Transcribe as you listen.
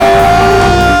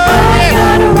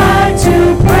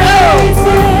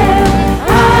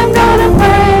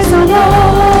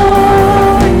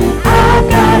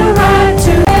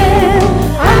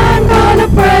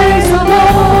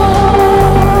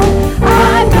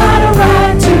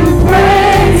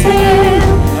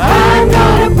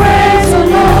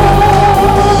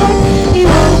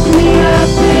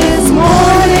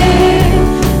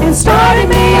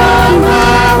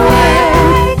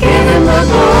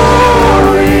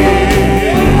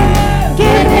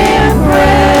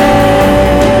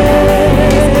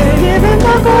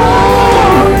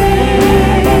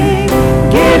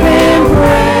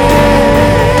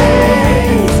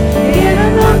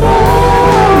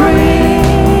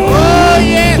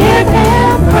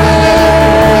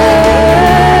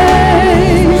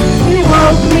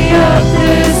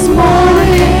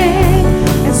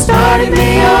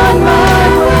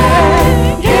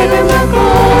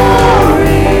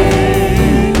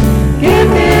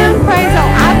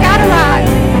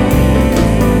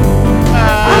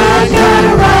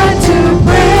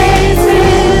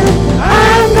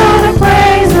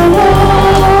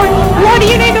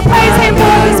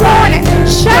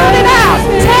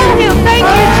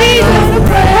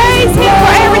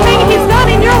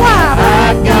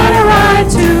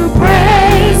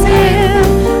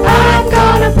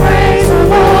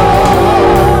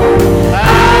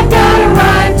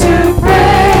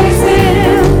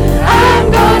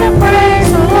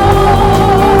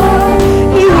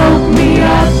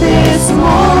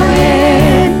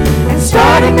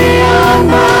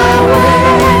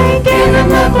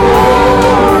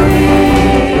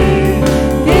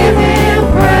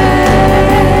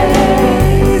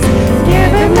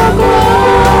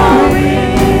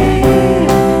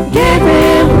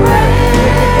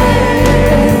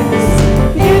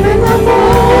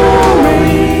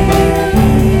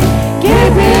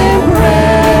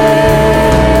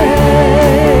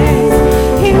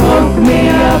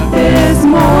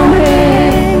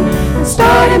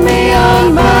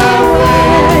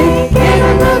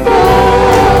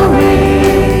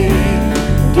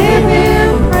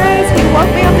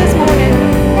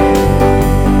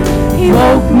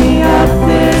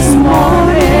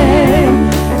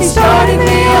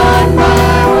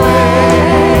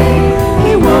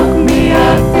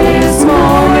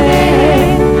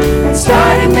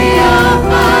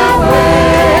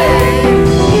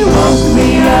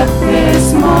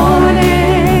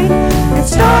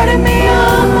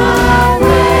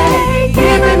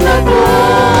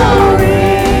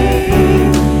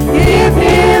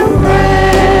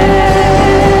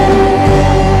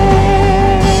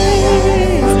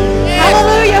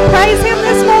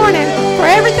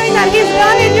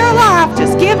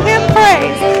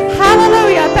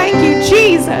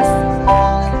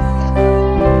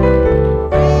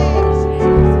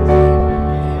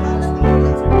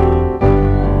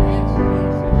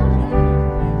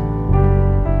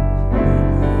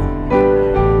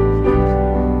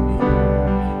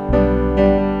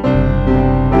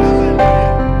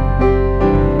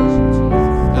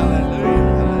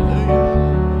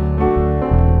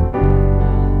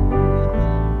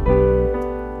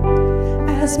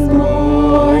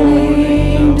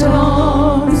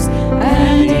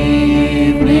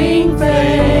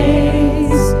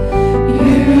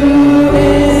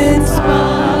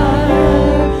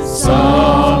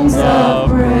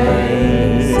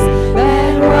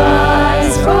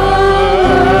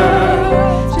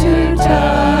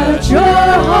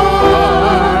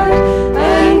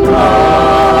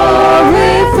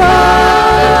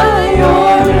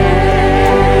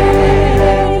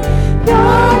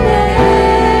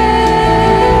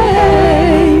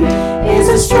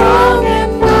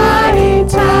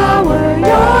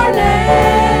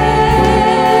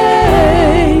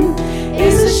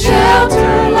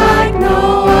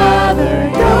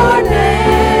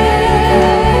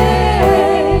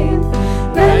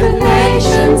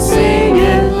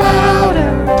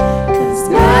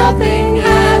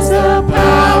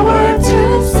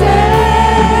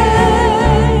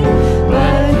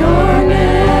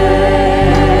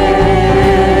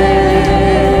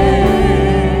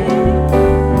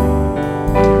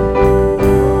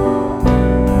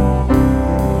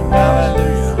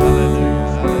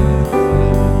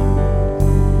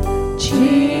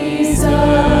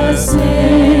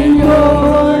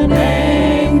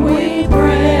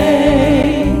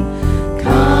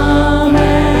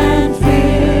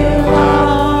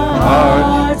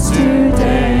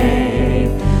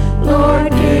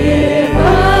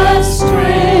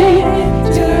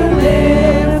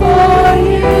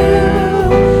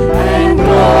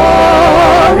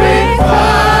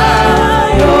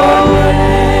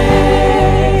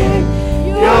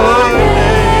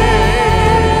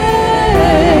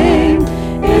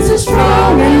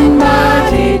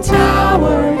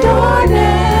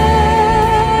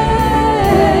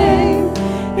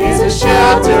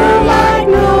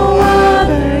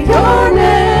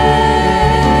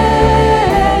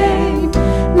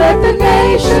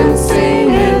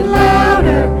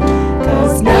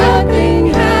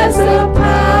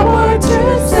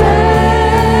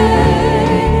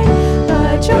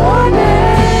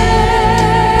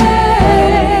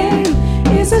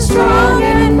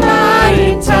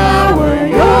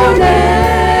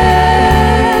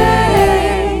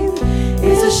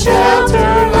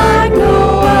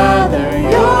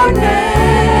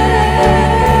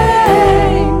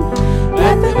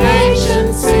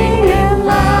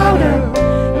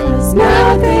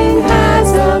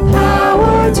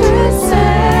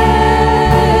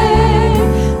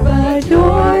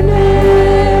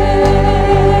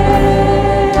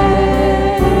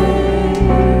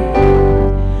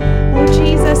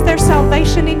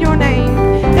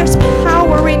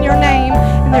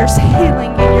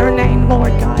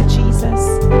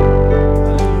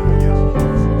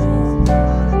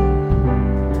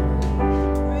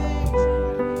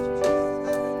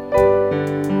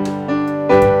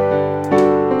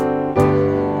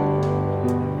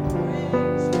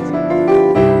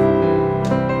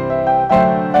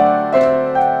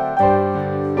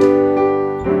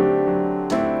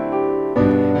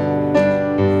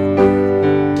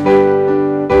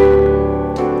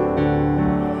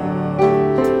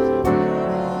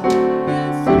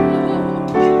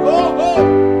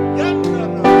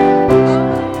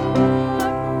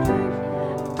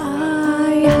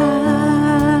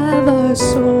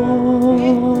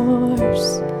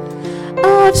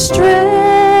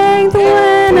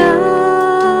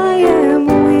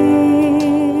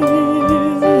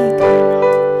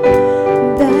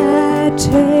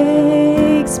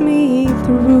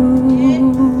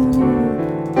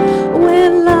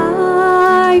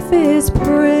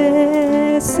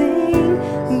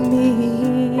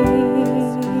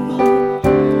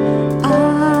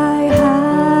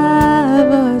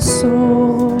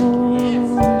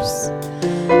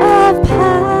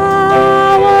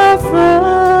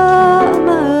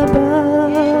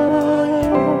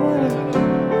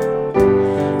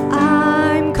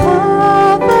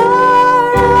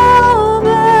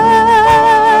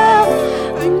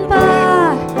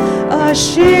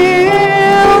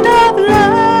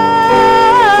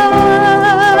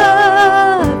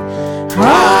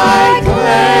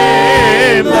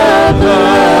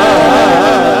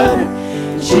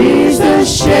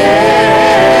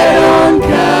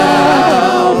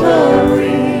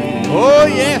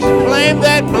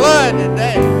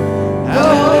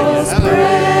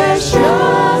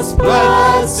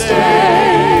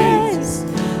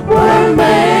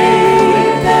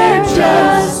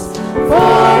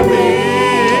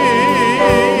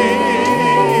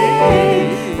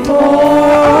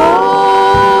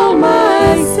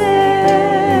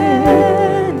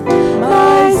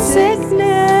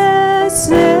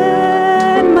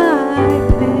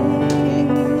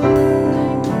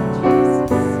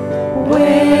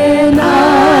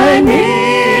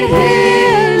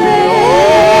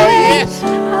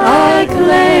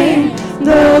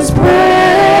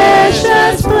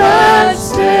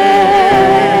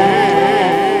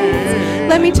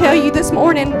me tell you this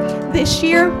morning, this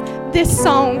year, this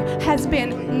song has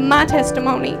been my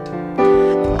testimony.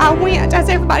 I went, as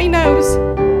everybody knows,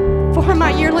 for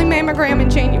my yearly mammogram in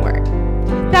January.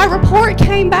 That report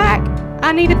came back.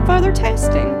 I needed further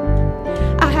testing.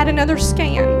 I had another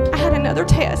scan. I had another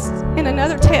test and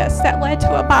another test that led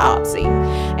to a biopsy.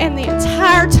 And the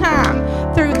entire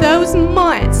time, through those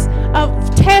months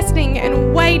of testing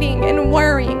and waiting and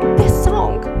worrying, this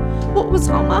song, what was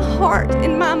on my heart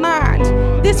and my mind,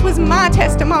 this was my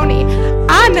testimony.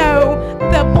 I know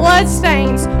the blood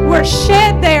stains were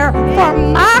shed there for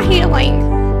my healing,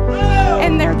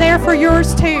 and they're there for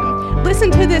yours too.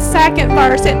 Listen to this second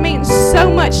verse. It means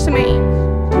so much to me.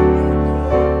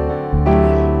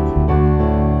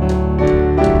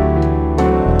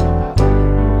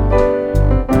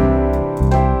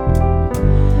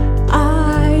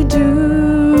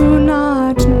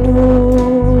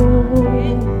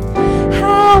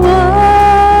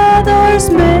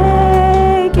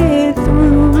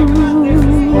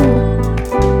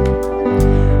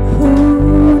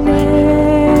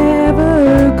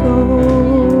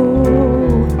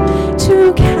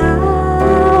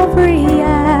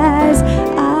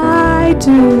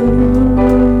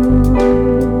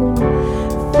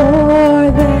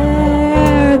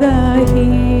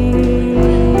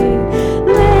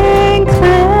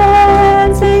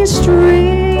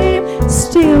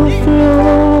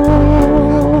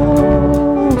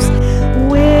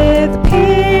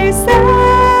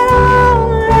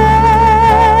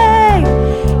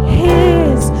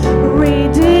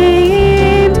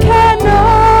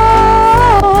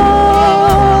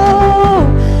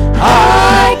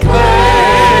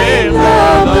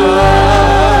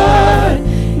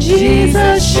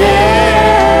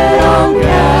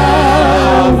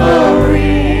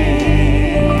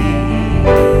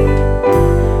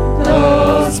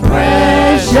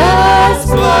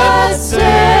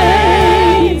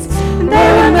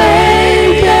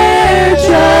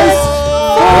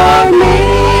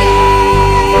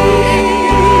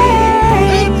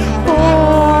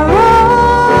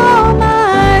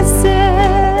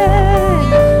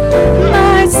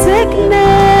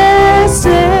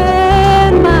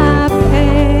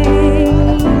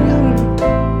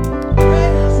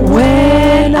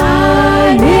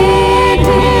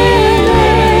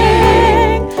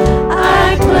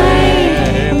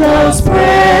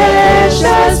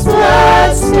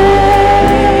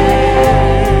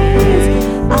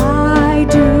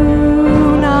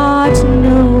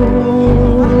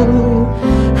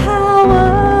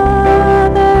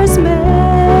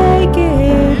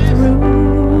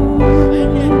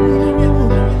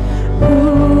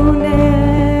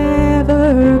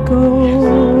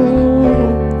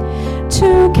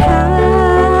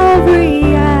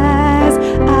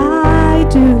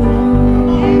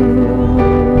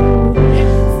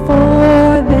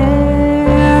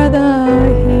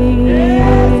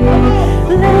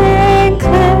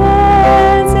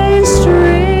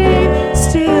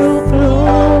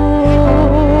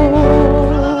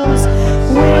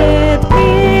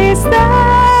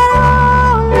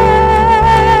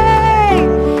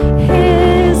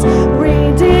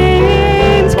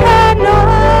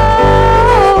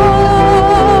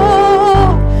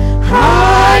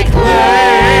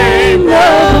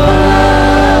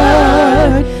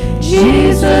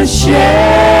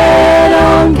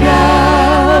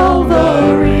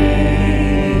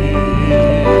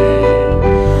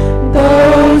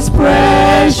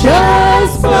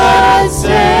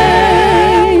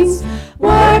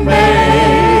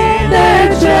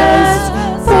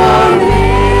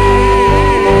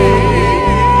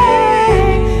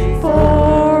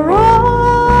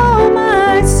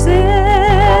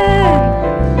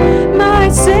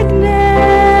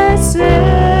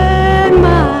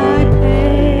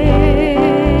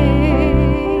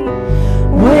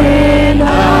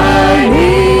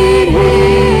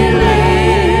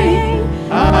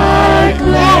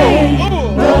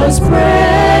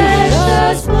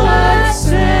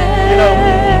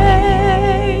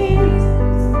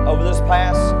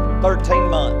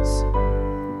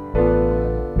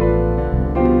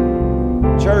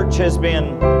 Has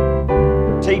been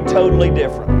totally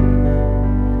different.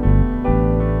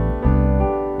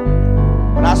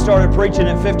 When I started preaching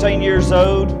at 15 years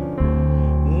old,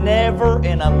 never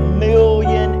in a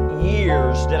million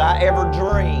years did I ever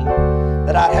dream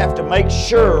that I'd have to make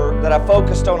sure that I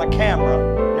focused on a camera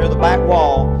near the back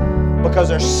wall, because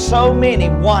there's so many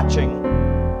watching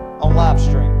on live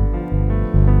stream.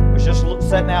 I was just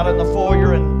sitting out in the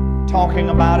foyer and talking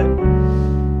about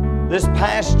it. This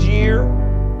past year,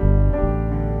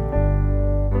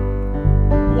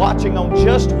 watching on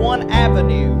just one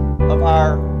avenue of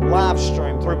our live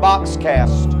stream through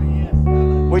Boxcast,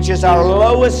 which is our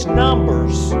lowest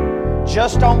numbers,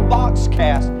 just on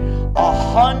Boxcast,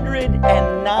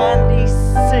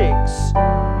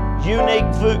 196 unique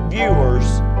viewers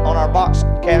on our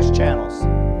Boxcast channels.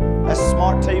 That's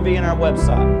Smart TV and our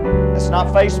website. That's not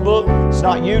Facebook, it's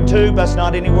not YouTube, that's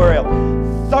not anywhere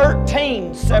else.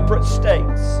 13 separate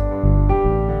states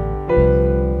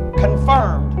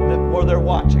confirmed that where they're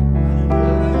watching.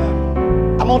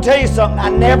 I'm going to tell you something. I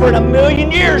never in a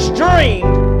million years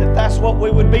dreamed that that's what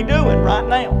we would be doing right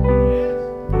now.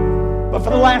 But for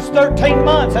the last 13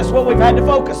 months, that's what we've had to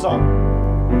focus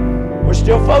on. We're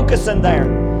still focusing there.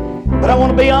 But I'm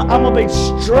going to be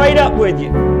straight up with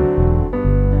you.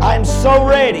 I am so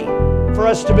ready for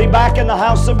us to be back in the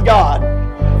house of God.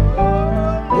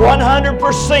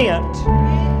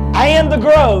 100%. And the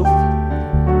growth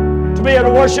to be able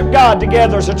to worship God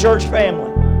together as a church family.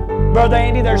 Brother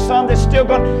Andy, there's some that's still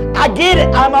going, I get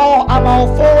it. I'm all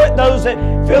for it. Those that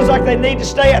feels like they need to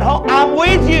stay at home, I'm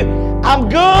with you. I'm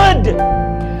good.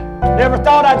 Never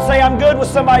thought I'd say I'm good with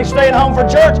somebody staying home for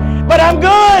church, but I'm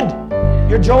good.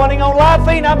 You're joining on live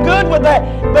feed, I'm good with that.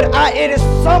 But it is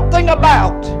something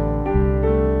about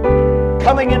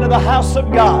coming into the house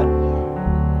of God,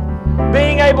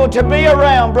 being able to be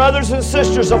around brothers and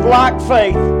sisters of like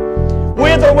faith,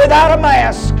 with or without a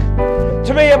mask,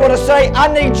 to be able to say, I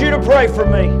need you to pray for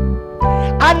me.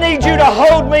 I need you to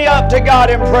hold me up to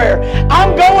God in prayer.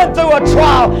 I'm going through a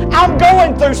trial. I'm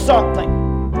going through something.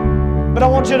 But I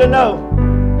want you to know,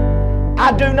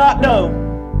 I do not know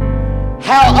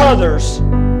how others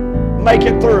make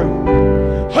it through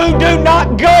who do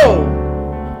not go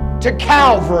to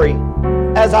Calvary.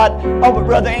 But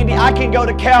Brother Andy, I can go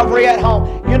to Calvary at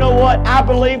home. You know what? I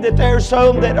believe that there's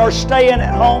some that are staying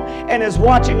at home and is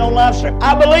watching on live stream.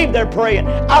 I believe they're praying.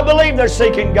 I believe they're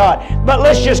seeking God. But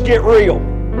let's just get real.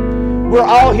 We're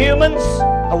all humans.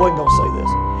 I wasn't going to say this.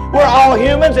 We're all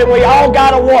humans and we all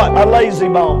got a what? A lazy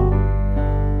bone.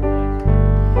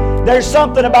 There's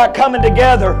something about coming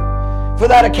together for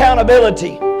that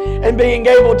accountability and being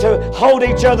able to hold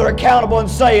each other accountable and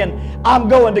saying, I'm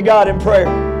going to God in prayer.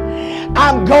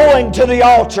 I'm going to the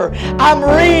altar. I'm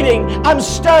reading. I'm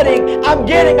studying. I'm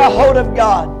getting a hold of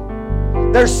God.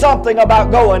 There's something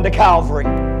about going to Calvary.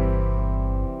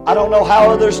 I don't know how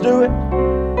others do it.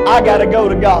 I got to go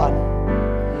to God.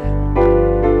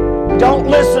 Don't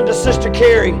listen to Sister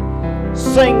Carrie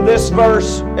sing this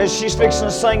verse as she's fixing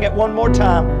to sing it one more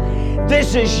time.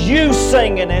 This is you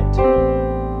singing it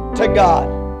to God.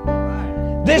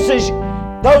 This is,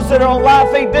 those that are on live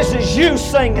feed, this is you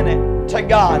singing it to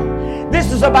God.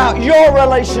 This is about your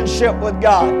relationship with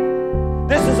God.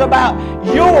 This is about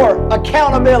your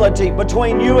accountability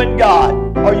between you and God.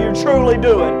 Are you truly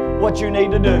doing what you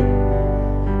need to do?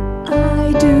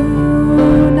 I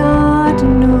do not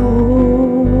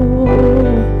know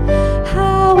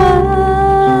how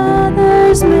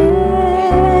others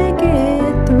make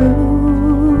it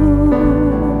through,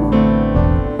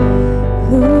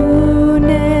 who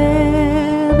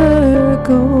never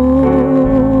go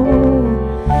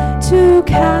to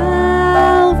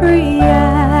Calvary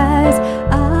as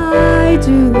I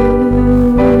do.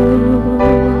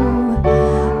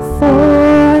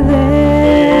 For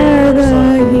there the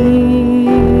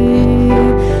healing,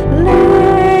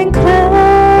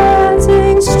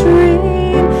 cleansing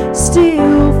stream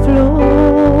still flows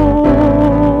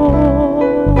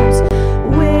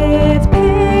with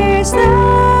peace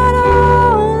that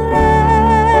only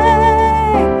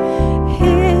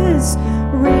His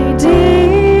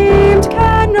redeemed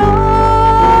can know.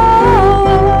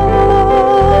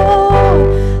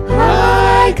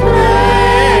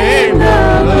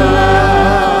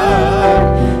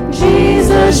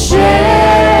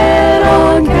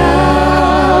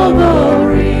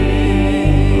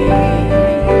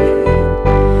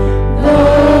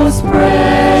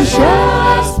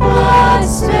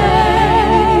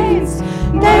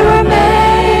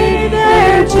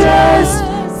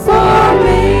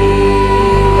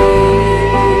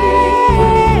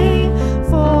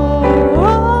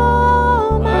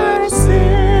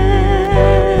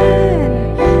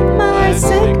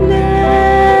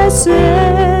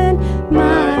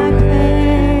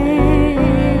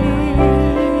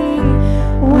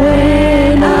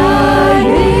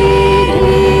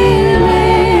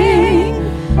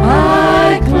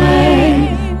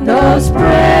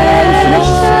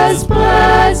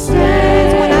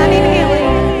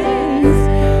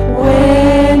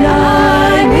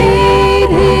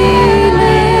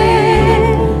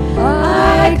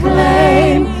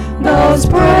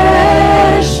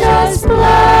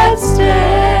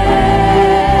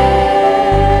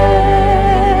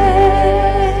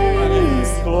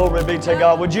 to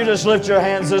God. Would you just lift your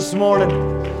hands this morning?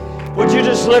 Would you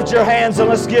just lift your hands and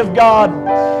let's give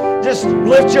God, just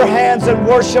lift your hands and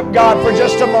worship God for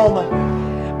just a moment.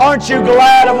 Aren't you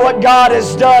glad of what God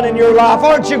has done in your life?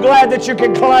 Aren't you glad that you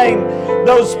can claim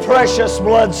those precious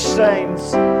blood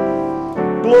stains?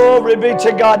 Glory be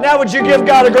to God. Now would you give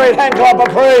God a great hand clap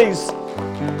of praise?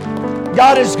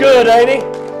 God is good, ain't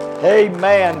He?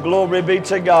 Amen. Glory be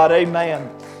to God. Amen.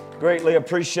 Greatly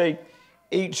appreciate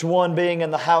each one being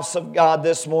in the house of God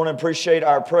this morning. Appreciate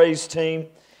our praise team.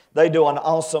 They do an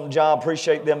awesome job.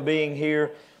 Appreciate them being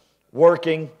here,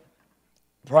 working,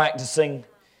 practicing,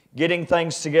 getting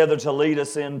things together to lead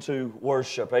us into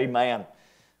worship. Amen.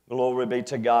 Glory be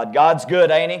to God. God's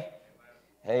good, ain't He?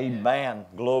 Amen.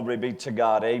 Glory be to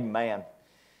God. Amen.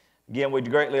 Again, we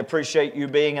greatly appreciate you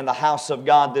being in the house of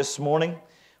God this morning.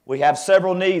 We have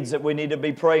several needs that we need to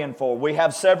be praying for. We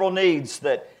have several needs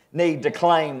that need to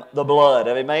claim the blood.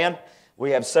 Amen.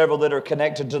 We have several that are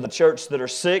connected to the church that are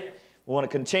sick. We want to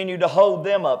continue to hold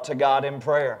them up to God in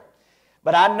prayer.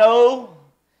 But I know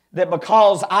that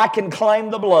because I can claim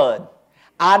the blood,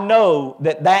 I know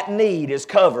that that need is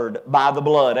covered by the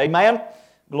blood. Amen?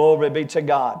 Glory be to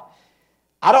God.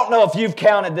 I don't know if you've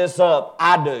counted this up.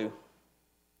 I do.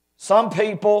 Some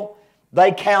people,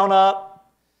 they count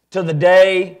up to the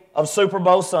day of Super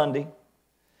Bowl Sunday.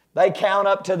 They count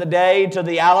up to the day to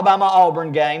the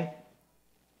Alabama-Auburn game.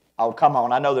 Oh, come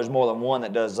on. I know there's more than one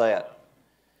that does that.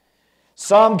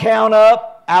 Some count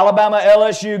up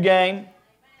Alabama-LSU game.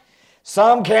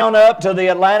 Some count up to the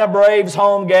Atlanta Braves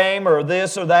home game or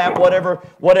this or that,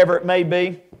 whatever it may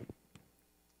be.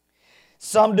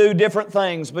 Some do different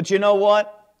things, but you know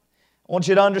what? I want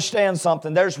you to understand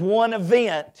something. There's one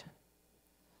event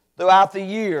throughout the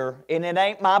year, and it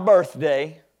ain't my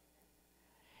birthday,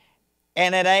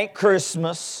 and it ain't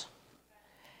Christmas,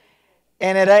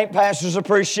 and it ain't Pastor's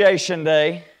Appreciation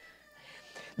Day.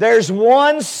 There's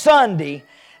one Sunday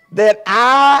that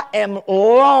I am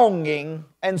longing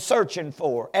and searching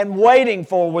for and waiting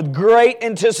for with great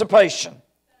anticipation.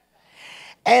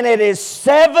 And it is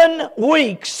 7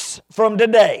 weeks from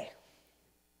today.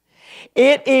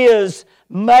 It is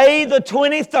May the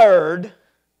 23rd,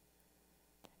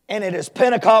 and it is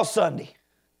Pentecost Sunday.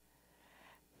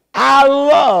 I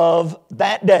love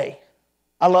that day.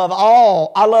 I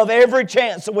love every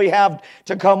chance that we have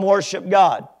to come worship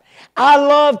God. I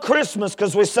love Christmas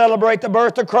because we celebrate the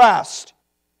birth of Christ.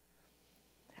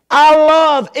 I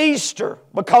love Easter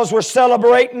because we're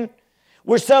celebrating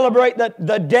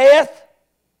the death.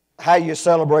 How you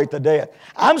celebrate the death?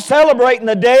 I'm celebrating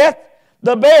the death,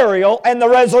 the burial, and the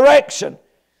resurrection.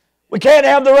 We can't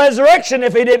have the resurrection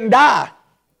if He didn't die.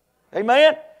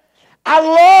 Amen? I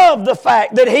love the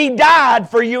fact that He died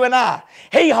for you and I.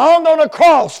 He hung on a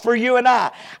cross for you and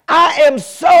I. I am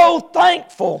so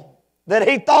thankful that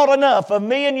He thought enough of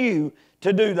me and you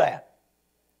to do that.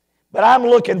 But I'm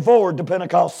looking forward to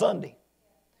Pentecost Sunday.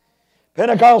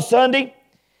 Pentecost Sunday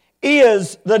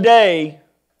is the day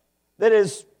that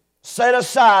is set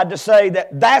aside to say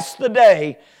that that's the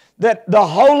day that the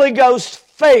Holy Ghost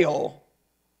fell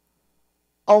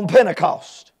on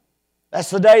Pentecost. That's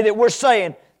the day that we're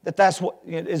saying that that's what,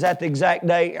 is that the exact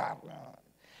day?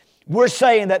 We're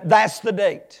saying that that's the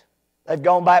date. They've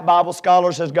gone back, Bible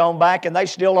scholars has gone back, and they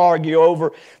still argue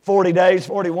over 40 days,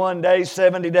 41 days,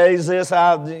 70 days, this,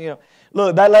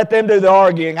 Look, they let them do the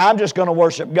arguing. I'm just going to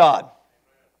worship God.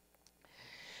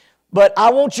 But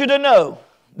I want you to know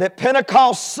that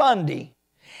Pentecost Sunday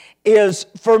is,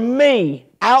 for me,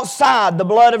 outside the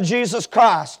blood of Jesus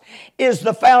Christ, is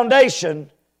the foundation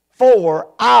for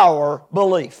our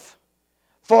belief,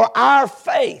 for our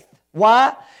faith.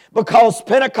 Why? Because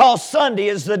Pentecost Sunday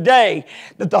is the day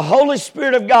that the Holy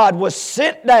Spirit of God was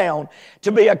sent down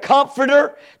to be a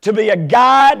comforter, to be a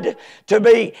guide, to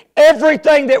be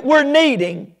everything that we're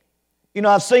needing. You know,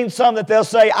 I've seen some that they'll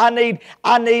say, I need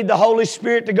the Holy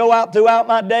Spirit to go out throughout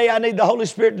my day. I need the Holy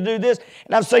Spirit to do this.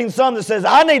 And I've seen some that says,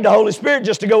 I need the Holy Spirit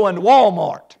just to go into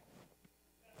Walmart.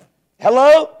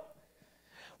 Hello?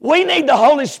 We need the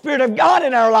Holy Spirit of God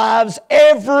in our lives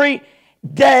every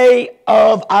day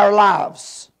of our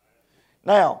lives.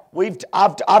 Now,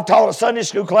 I've taught a Sunday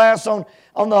school class on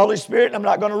the Holy Spirit, and I'm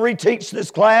not going to reteach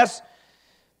this class,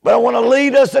 but I want to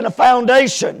lead us in a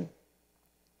foundation.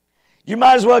 You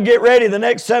might as well get ready. The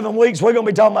next 7 weeks, we're going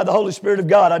to be talking about the Holy Spirit of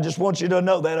God. I just want you to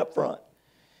know that up front.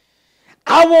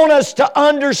 I want us to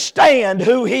understand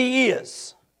who He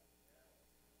is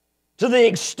to the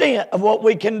extent of what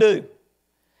we can do.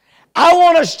 I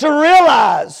want us to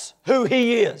realize who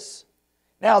He is.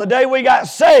 Now, the day we got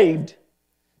saved,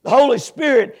 the Holy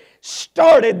Spirit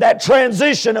started that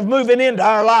transition of moving into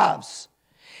our lives.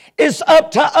 It's up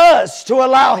to us to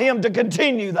allow Him to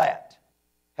continue that.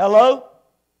 Hello?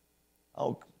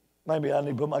 Oh, maybe I need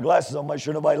to put my glasses on, make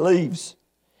sure nobody leaves.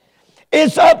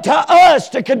 It's up to us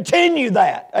to continue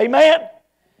that. Amen?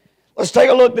 Let's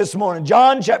take a look this morning.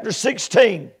 John chapter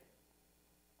 16.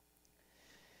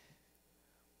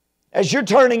 As you're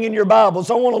turning in your Bibles,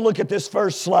 I want to look at this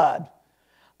first slide.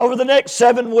 Over the next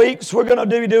 7 weeks, we're going to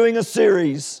be doing a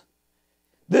series.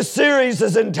 This series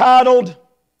is entitled,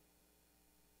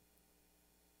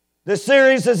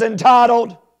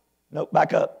 nope,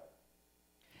 back up.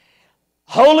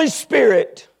 Holy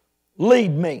Spirit,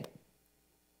 lead me.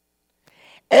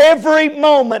 Every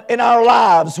moment in our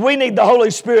lives, we need the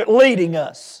Holy Spirit leading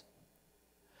us.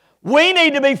 We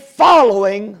need to be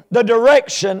following the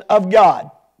direction of God.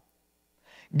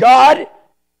 God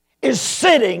is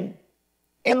sitting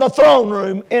in the throne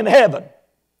room in heaven.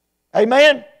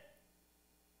 Amen? Does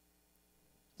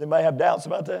anybody have doubts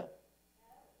about that?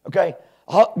 Okay.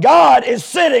 God is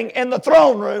sitting in the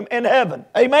throne room in heaven.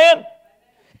 Amen?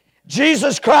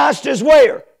 Jesus Christ is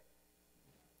where?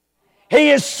 He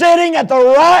is sitting at the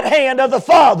right hand of the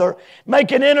Father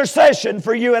making intercession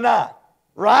for you and I.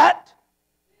 Right?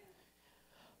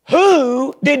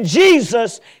 Who did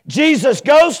Jesus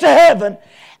goes to heaven,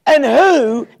 and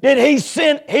who did He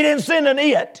send? He didn't send an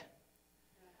it.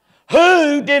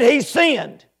 Who did He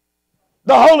send?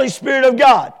 The Holy Spirit of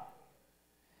God.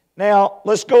 Now,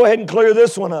 let's go ahead and clear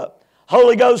this one up.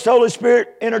 Holy Ghost, Holy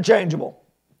Spirit, interchangeable.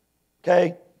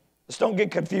 Okay? Let's don't get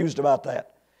confused about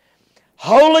that.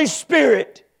 Holy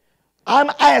Spirit, I'm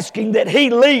asking that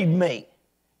He lead me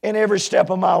in every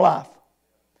step of my life.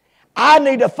 I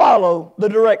need to follow the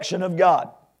direction of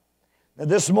God. Now,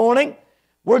 this morning,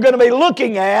 we're going to be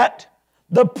looking at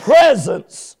the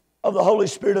presence of the Holy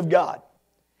Spirit of God.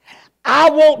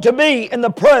 I want to be in the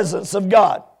presence of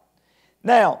God.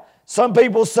 Now, some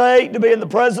people say to be in the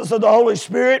presence of the Holy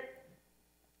Spirit,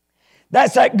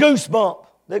 that's that goosebump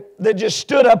that just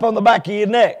stood up on the back of your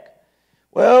neck.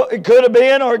 Well, it could have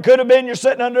been, or it could have been you're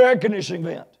sitting under an air conditioning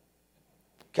vent.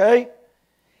 Okay?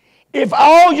 If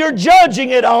all you're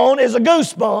judging it on is a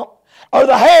goosebump, or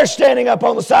the hair standing up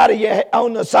on the side of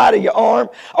your arm,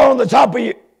 or on the top of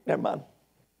your... Never mind.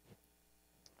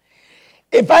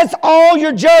 If that's all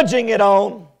you're judging it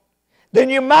on, then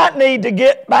you might need to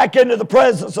get back into the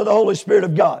presence of the Holy Spirit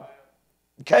of God.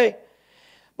 Okay?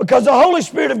 Because the Holy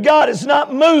Spirit of God is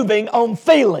not moving on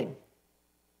feeling.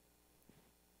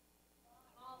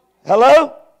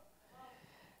 Hello?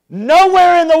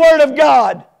 Nowhere in the Word of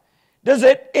God does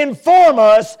it inform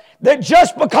us that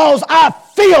just because I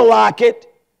feel like it,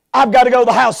 I've got to go to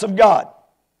the house of God.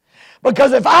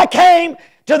 Because if I came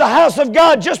to the house of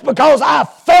God just because I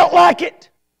felt like it,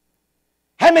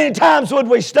 how many times would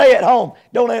we stay at home?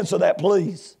 Don't answer that,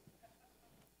 please.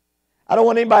 I don't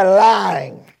want anybody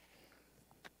lying.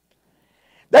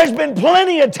 There's been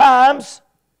plenty of times,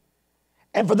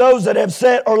 and for those that have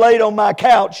sat or laid on my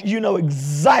couch, you know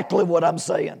exactly what I'm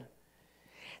saying.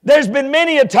 There's been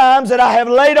many a times that I have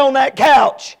laid on that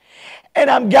couch and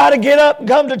I've got to get up and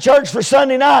come to church for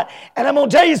Sunday night. And I'm going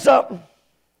to tell you something.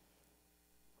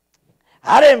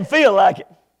 I didn't feel like it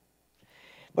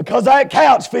because that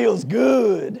couch feels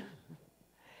good.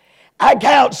 That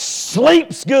couch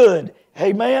sleeps good.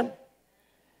 Amen?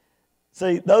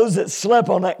 See, those that slept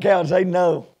on that couch, they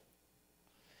know.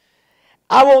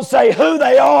 I won't say who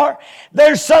they are.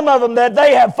 There's some of them that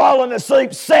they have fallen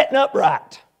asleep sitting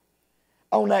upright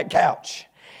on that couch.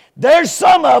 There's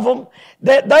some of them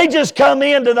that they just come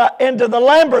into the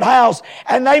Lambert house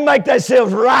and they make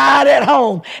themselves right at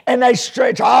home and they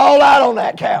stretch all out on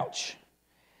that couch.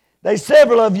 There's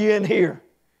several of you in here,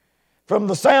 from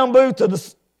the sound booth to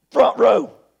the front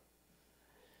row.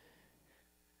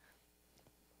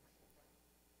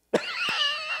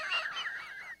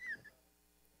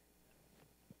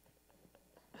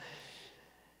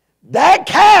 That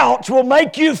couch will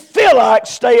make you feel like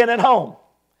staying at home.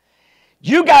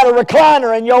 You got a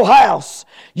recliner in your house.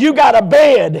 You got a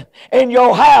bed in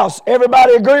your house.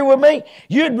 Everybody agree with me?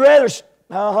 You'd rather,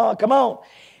 come on.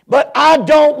 But I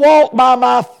don't walk by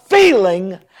my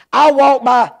feeling. I walk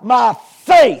by my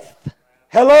faith.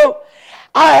 Hello?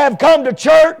 I have come to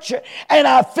church and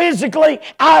I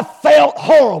felt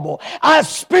horrible.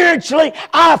 Spiritually,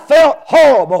 I felt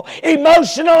horrible.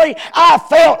 Emotionally, I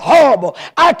felt horrible.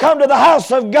 I come to the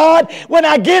house of God. When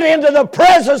I get into the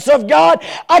presence of God,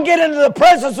 I get into the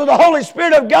presence of the Holy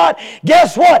Spirit of God.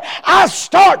 Guess what? I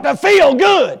start to feel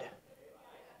good.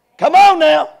 Come on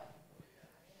now.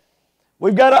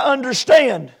 We've got to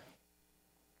understand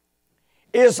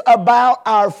it's about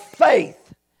our faith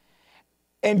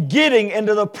and getting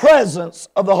into the presence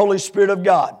of the Holy Spirit of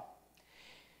God.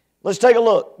 Let's take a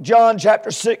look. John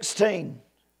chapter 16,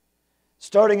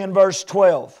 starting in verse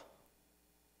 12.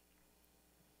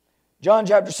 John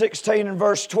chapter 16 and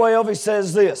verse 12, he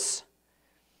says this,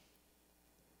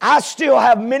 I still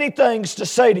have many things to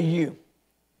say to you.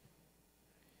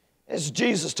 This is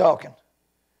Jesus talking.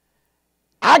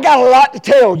 I got a lot to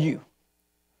tell you,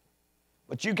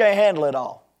 but you can't handle it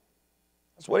all.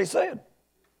 That's what he said.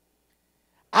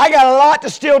 I got a lot to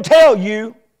still tell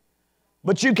you,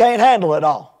 but you can't handle it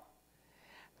all.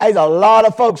 There's a lot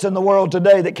of folks in the world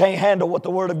today that can't handle what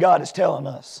the Word of God is telling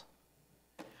us.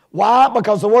 Why?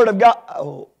 Because the Word of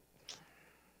God...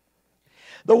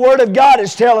 The Word of God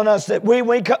is telling us that when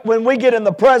we get in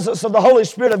the presence of the Holy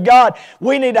Spirit of God,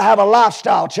 we need to have a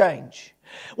lifestyle change.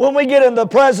 When we get in the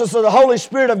presence of the Holy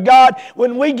Spirit of God,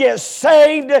 when we get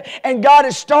saved and God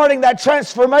is starting that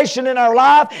transformation in our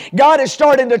life, God is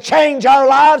starting to change our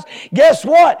lives, guess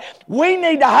what? We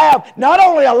need to have not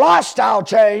only a lifestyle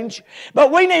change,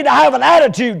 but we need to have an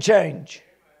attitude change.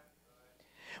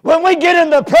 When we get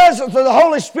in the presence of the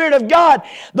Holy Spirit of God,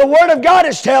 the Word of God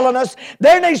is telling us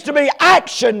there needs to be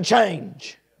action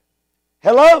change.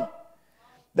 Hello?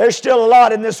 There's still a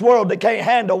lot in this world that can't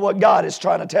handle what God is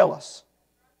trying to tell us.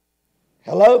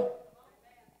 Hello?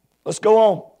 Let's go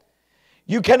on.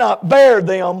 You cannot bear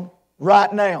them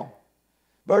right now.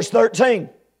 Verse 13.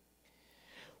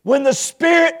 When the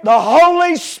Spirit, the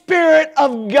Holy Spirit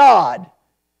of God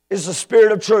is the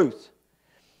Spirit of truth.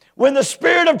 When the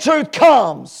Spirit of truth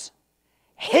comes,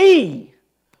 He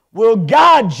will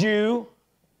guide you.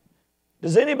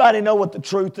 Does anybody know what the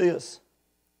truth is?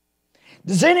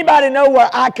 Does anybody know where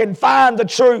I can find the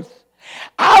truth?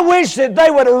 I wish that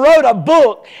they would have wrote a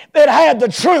book that had the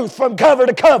truth from cover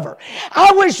to cover.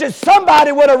 I wish that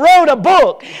somebody would have wrote a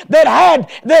book that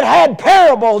had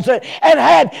parables and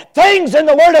had things in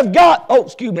the Word of God. Oh,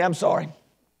 excuse me, I'm sorry.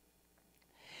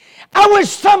 I wish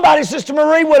somebody, Sister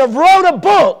Marie, would have wrote a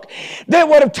book that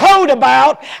would have told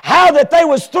about how that there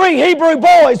was 3 Hebrew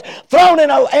boys thrown in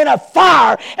a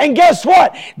fire, and guess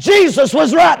what? Jesus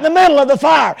was right in the middle of the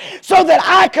fire, so that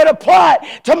I could apply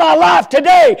it to my life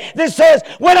today that says,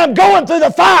 when I'm going through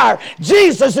the fire,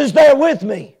 Jesus is there with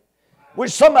me.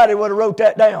 Wish somebody would have wrote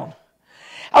that down.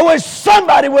 I wish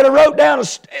somebody would have wrote down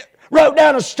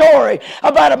a story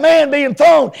about a man being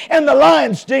thrown in the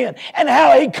lion's den and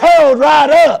how he curled right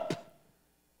up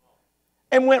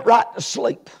and went right to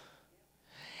sleep.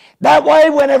 That way,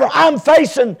 whenever I'm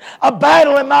facing a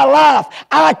battle in my life,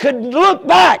 I could look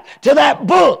back to that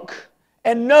book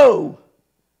and know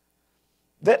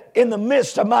that in the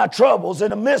midst of my troubles, in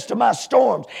the midst of my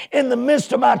storms, in the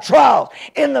midst of my trials,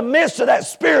 in the midst of that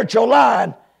spiritual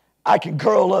line, I can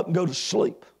curl up and go to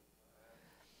sleep.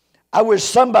 I wish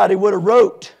somebody would have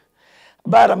wrote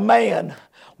about a man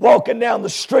walking down the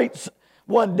streets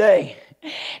one day.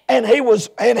 And he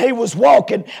was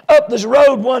walking up this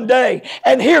road one day,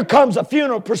 and here comes a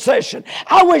funeral procession.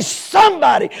 I wish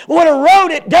somebody would have wrote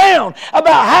it down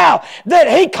about how that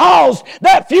he caused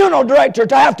that funeral director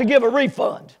to have to give a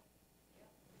refund.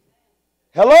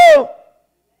 Hello?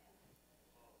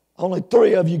 Only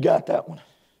 3 of you got that one.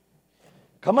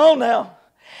 Come on now.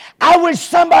 I wish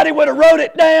somebody would have wrote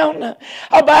it down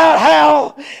about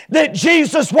how that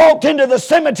Jesus walked into the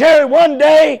cemetery one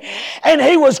day and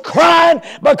he was crying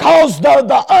because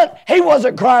he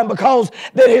wasn't crying because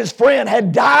that his friend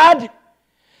had died.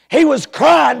 He was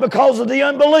crying because of the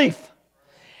unbelief.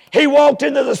 He walked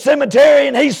into the cemetery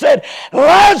and he said,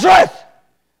 Lazarus,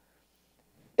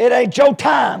 it ain't your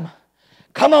time.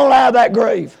 Come on out of that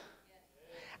grave.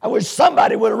 I wish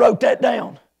somebody would have wrote that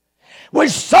down.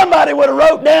 Wish somebody would have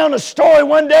wrote down a story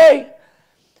one day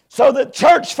so that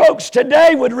church folks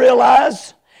today would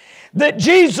realize that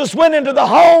Jesus went into the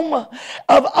home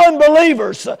of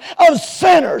unbelievers, of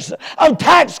sinners, of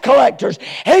tax collectors.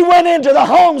 He went into the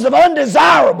homes of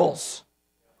undesirables.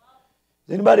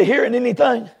 Is anybody hearing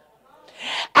anything?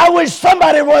 I wish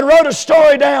somebody would have wrote a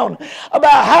story down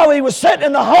about how he was sitting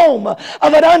in the home of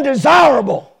an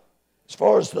undesirable as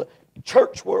far as the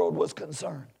church world was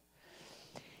concerned.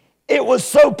 It was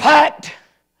so packed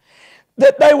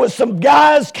that there was some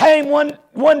guys came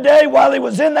one day while he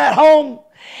was in that home,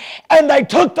 and they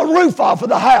took the roof off of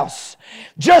the house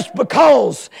just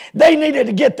because they needed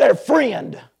to get their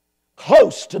friend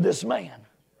close to this man.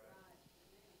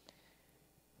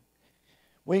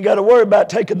 We ain't got to worry about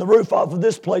taking the roof off of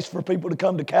this place for people to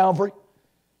come to Calvary.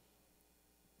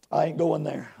 I ain't going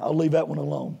there. I'll leave that one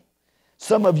alone.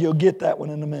 Some of you will get that one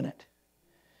in a minute.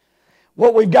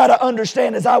 What we've got to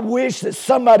understand is I wish that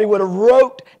somebody would have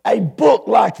wrote a book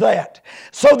like that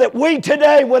so that we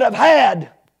today would have had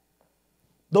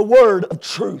the word of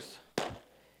truth.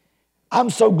 I'm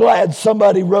so glad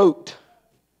somebody wrote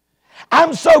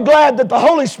I'm so glad that the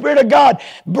Holy Spirit of God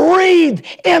breathed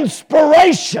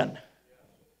inspiration.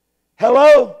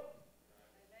 Hello?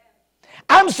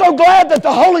 I'm so glad that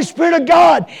the Holy Spirit of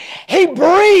God, He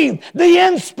breathed the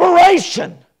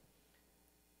inspiration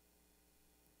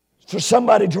for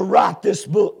somebody to write this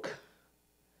book.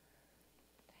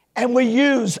 And we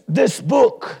use this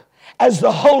book as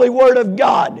the Holy Word of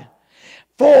God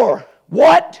for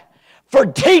what? For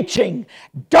teaching,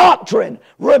 doctrine,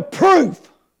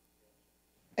 reproof.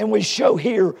 And we show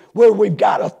here where we've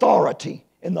got authority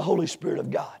in the Holy Spirit of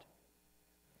God.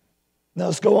 Now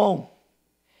let's go on.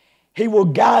 He will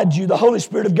guide you. The Holy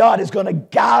Spirit of God is going to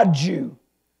guide you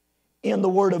in the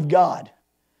Word of God.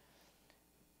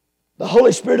 The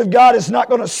Holy Spirit of God is not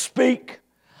going to speak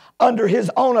under His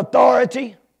own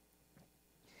authority,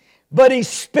 but He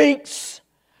speaks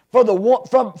for the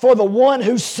one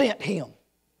who sent Him.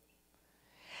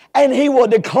 And He will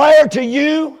declare to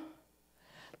you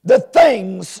the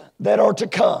things that are to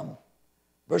come.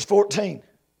 Verse 14.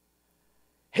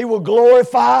 He will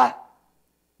glorify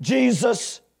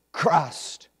Jesus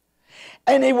Christ.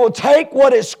 And He will take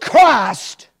what is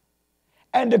Christ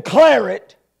and declare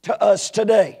it to us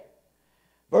today.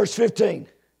 Verse 15.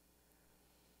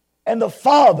 And the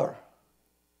Father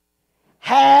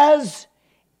has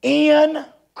in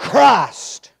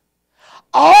Christ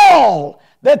all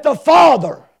that the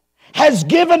Father has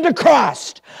given to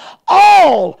Christ,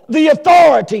 all the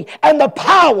authority and the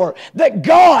power that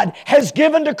God has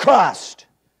given to Christ.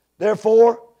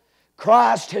 Therefore,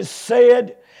 Christ has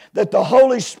said that the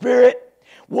Holy Spirit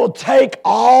will take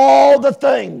all the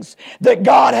things that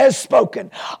God has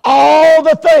spoken, all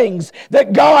the things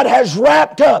that God has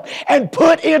wrapped up and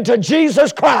put into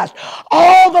Jesus Christ,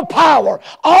 all the power,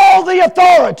 all the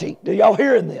authority. Do y'all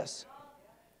hearing this?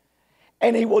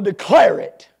 And He will declare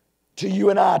it to you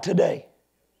and I today.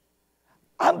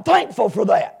 I'm thankful for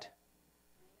that.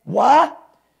 Why?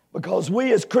 Because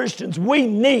we as Christians, we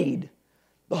need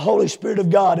the Holy Spirit of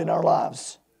God in our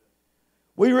lives.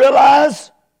 We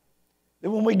realize that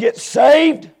when we get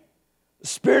saved, the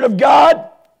Spirit of God,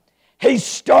 He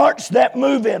starts that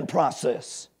move-in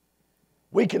process.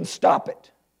 We can stop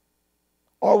it,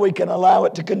 or we can allow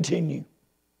it to continue.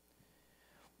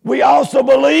 We also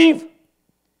believe,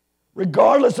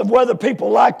 regardless of whether people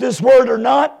like this word or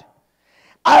not,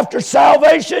 after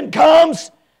salvation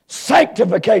comes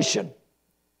sanctification.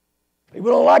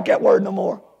 People don't like that word no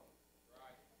more.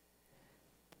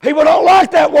 People don't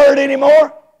like that word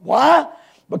anymore. Why?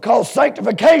 Because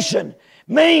sanctification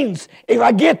means, if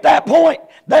I get that point,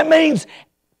 that means,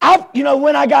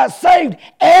 when I got saved,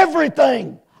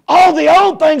 everything, all the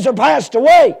old things are passed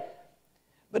away.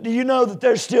 But do you know that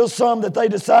there's still some that they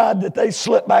decide that they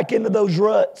slip back into those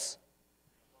ruts?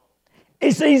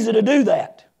 It's easy to do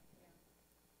that.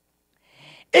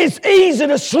 It's easy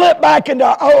to slip back into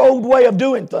our old way of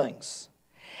doing things.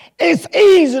 It's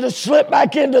easy to slip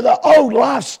back into the old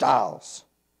lifestyles.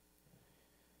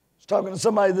 I was talking to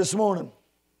somebody this morning.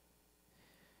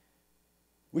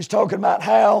 We was talking about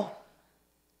how,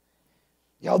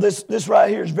 this right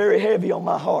here is very heavy on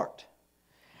my heart.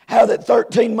 How that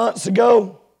 13 months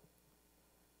ago,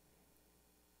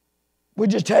 we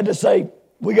just had to say,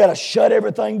 we got to shut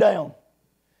everything down.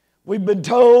 We've been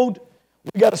told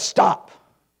we got to stop.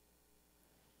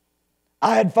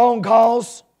 I had phone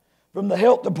calls from the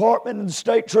health department and the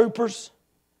state troopers,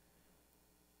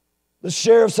 the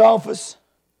sheriff's office,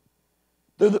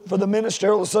 for the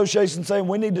ministerial association saying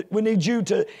we need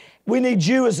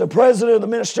you as the president of the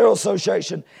ministerial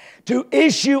association to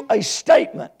issue a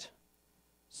statement.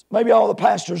 Maybe all the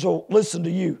pastors will listen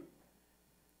to you.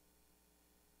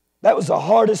 That was the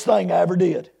hardest thing I ever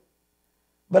did.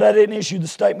 But I didn't issue the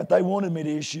statement they wanted me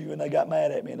to issue, and they got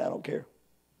mad at me, and I don't care.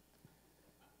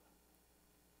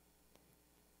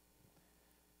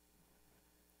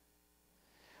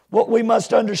 What we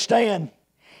must understand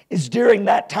is during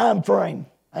that time frame,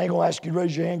 I ain't going to ask you to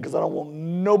raise your hand because I don't want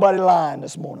nobody lying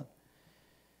this morning.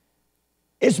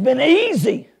 It's been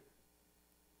easy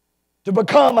to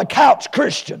become a couch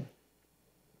Christian.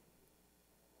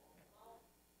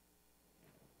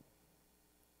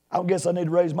 I guess I need to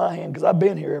raise my hand because I've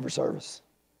been here every service.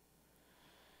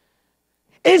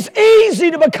 It's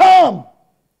easy to become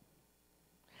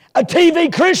a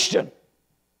TV Christian.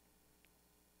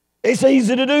 It's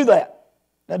easy to do that.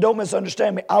 Now don't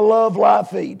misunderstand me. I love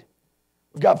live feed.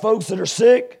 We've got folks that are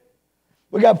sick.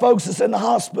 We've got folks that's in the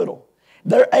hospital.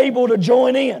 They're able to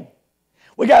join in.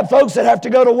 We got folks that have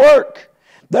to go to work.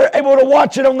 They're able to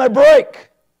watch it on their break.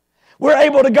 We're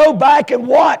able to go back and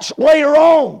watch later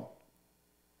on.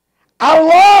 I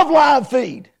love live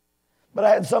feed. But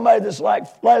I had somebody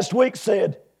last week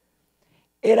said,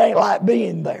 it ain't like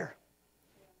being there.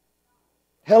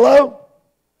 Hello?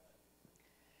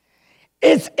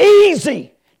 It's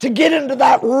easy to get into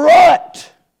that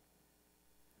rut.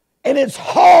 And it's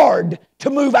hard to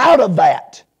move out of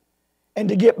that and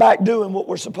to get back doing what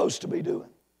we're supposed to be doing.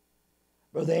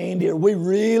 Brother Andy, are we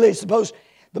really supposed?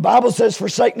 The Bible says,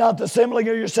 forsake not the assembling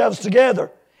of yourselves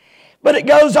together. But it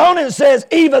goes on and says,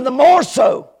 even the more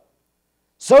so.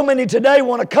 So many today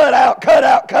want to cut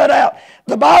out.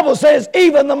 The Bible says,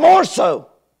 even the more so.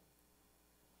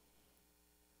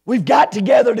 We've got to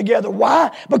gather together. Why?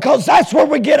 Because that's where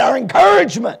we get our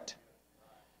encouragement.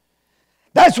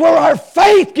 That's where our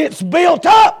faith gets built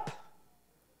up.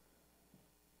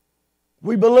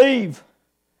 We believe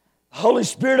the Holy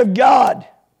Spirit of God,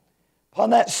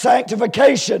 upon that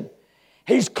sanctification,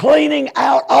 He's cleaning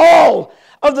out all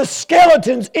of the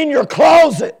skeletons in your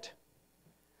closet.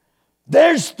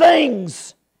 There's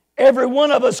things every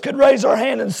one of us could raise our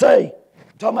hand and say,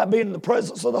 I'm talking about being in the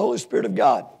presence of the Holy Spirit of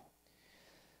God.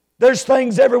 There's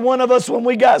things every one of us, when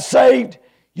we got saved,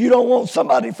 you don't want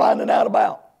somebody finding out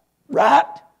about. Right?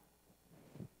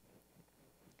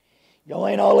 Y'all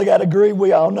ain't all got to agree.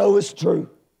 We all know it's true.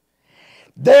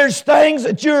 There's things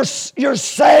that you're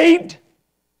saved,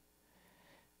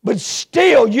 but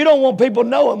still you don't want people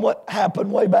knowing what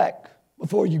happened way back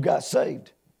before you got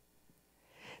saved.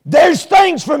 There's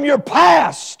things from your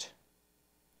past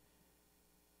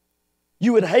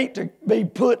you would hate to be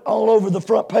put all over the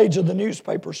front page of the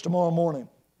newspapers tomorrow morning.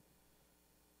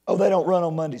 Oh, they don't run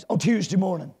on Mondays. On Tuesday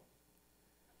morning.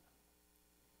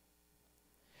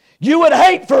 You would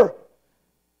hate for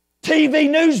TV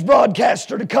news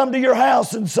broadcaster to come to your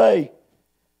house and say,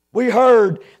 we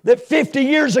heard that 50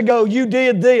 years ago you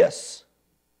did this.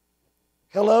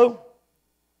 Hello?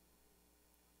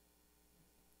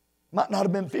 Might not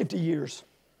have been 50 years.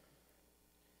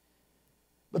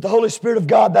 But the Holy Spirit of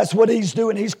God, that's what He's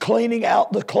doing. He's cleaning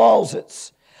out the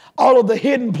closets, all of the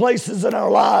hidden places in our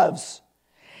lives.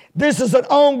 This is an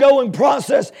ongoing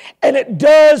process, and it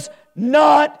does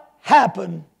not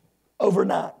happen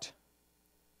overnight.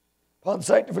 Upon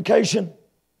sanctification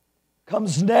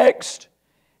comes next.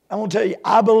 I want to tell you,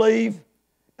 I believe,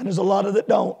 and there's a lot of that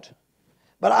don't,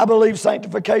 but I believe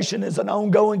sanctification is an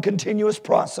ongoing, continuous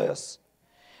process.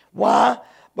 Why?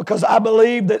 Because I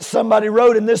believe that somebody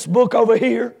wrote in this book over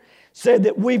here, said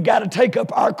that we've got to take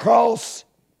up our cross.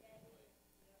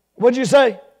 What'd you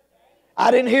say?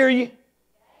 I didn't hear you.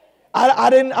 I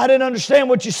didn't understand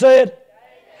what you said.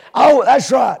 Oh, that's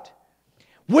right.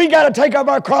 We got to take up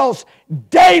our cross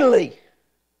daily.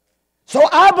 So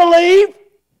I believe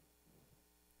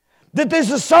that this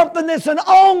is something that's an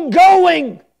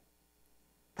ongoing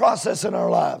process in our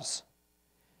lives.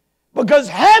 Because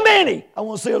how many? I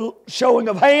want to see a showing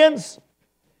of hands.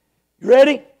 You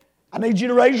ready? I need you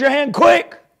to raise your hand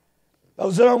quick.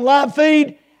 Those that are on live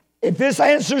feed, if this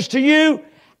answers to you,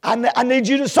 I need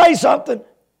you to say something.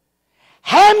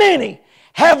 How many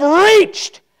have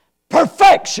reached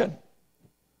perfection?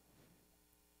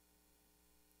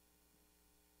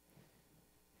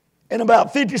 In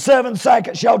about 57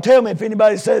 seconds, y'all tell me if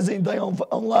anybody says anything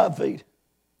on live feed.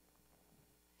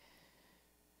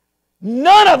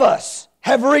 None of us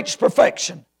have reached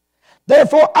perfection.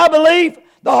 Therefore, I believe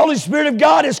the Holy Spirit of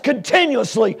God is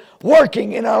continuously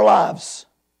working in our lives.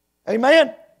 Amen?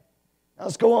 Now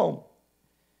let's go on.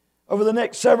 Over the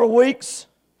next several weeks,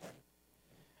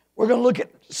 we're going to look at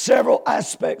several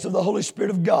aspects of the Holy Spirit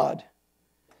of God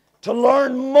to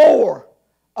learn more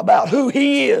about who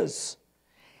He is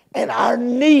and our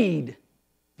need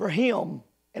for Him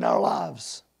in our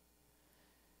lives.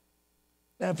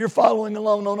 Now, if you're following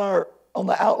along on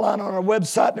the outline on our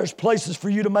website, there's places for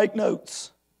you to make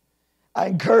notes. I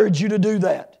encourage you to do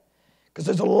that because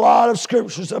there's a lot of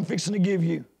scriptures I'm fixing to give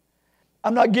you.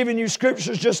 I'm not giving you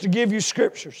scriptures just to give you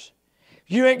scriptures.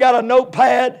 If you ain't got a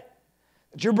notepad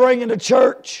that you're bringing to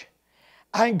church,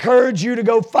 I encourage you to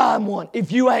go find one.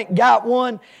 If you ain't got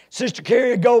one, Sister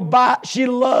Carrie, go buy. She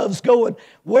loves going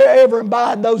wherever and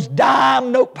buying those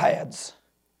dime notepads.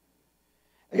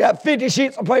 They got 50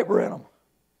 sheets of paper in them.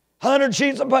 100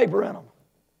 sheets of paper in them.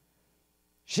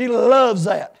 She loves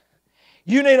that.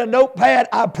 You need a notepad,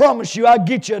 I promise you, I'll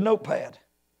get you a notepad.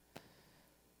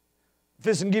 If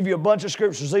this can give you a bunch of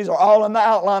scriptures, these are all in the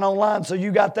outline online, so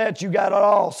you got that, you got it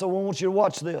all. So I want you to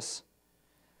watch this.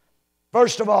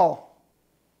 First of all,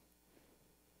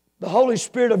 the Holy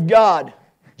Spirit of God,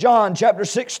 John chapter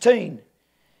 16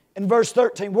 and verse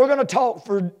 13. We're going to talk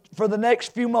for the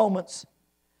next few moments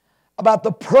about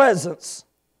the presence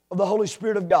of the Holy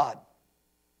Spirit of God.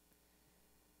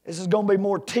 This is going to be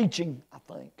more teaching, I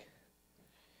think.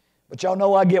 But y'all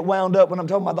know I get wound up when I'm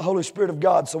talking about the Holy Spirit of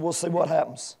God, so we'll see what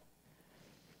happens.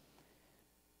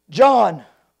 John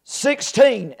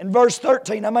 16 and verse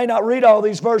 13. I may not read all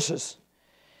these verses,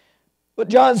 but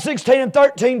John 16 and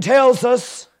 13 tells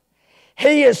us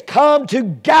He has come to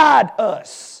guide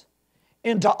us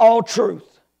into all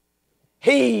truth.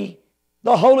 He,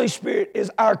 the Holy Spirit, is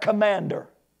our commander.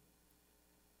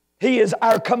 He is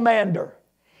our commander.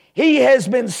 He has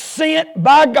been sent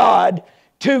by God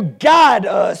to guide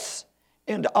us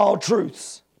into all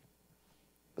truths.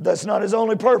 But that's not His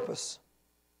only purpose.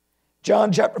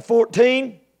 John chapter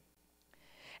 14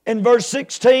 and verse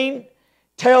 16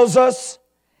 tells us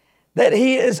that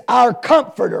He is our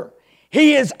comforter.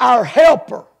 He is our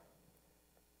helper.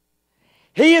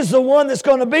 He is the one that's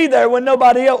going to be there when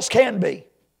nobody else can be.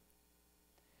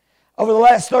 Over the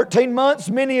last 13 months,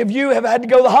 many of you have had to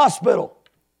go to the hospital.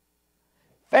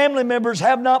 Family members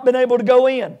have not been able to go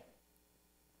in.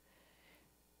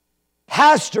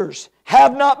 Pastors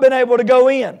have not been able to go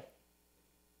in.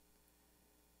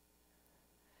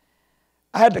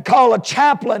 I had to call a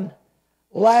chaplain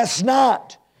last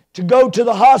night to go to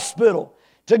the hospital,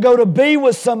 to go to be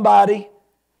with somebody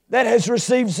that has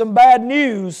received some bad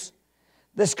news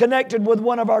that's connected with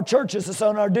one of our churches that's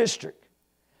on our district.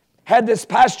 Had this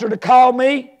pastor to call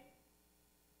me.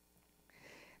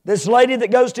 This lady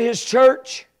that goes to his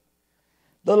church,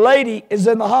 the lady is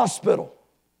in the hospital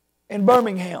in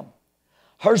Birmingham.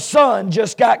 Her son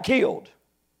just got killed.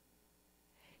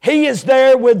 He is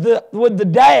there with the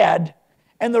dad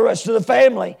and the rest of the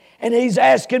family, and he's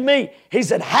asking me, he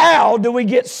said, how do we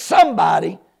get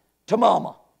somebody to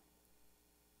Mama?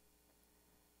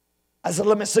 I said,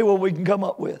 let me see what we can come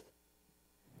up with.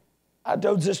 I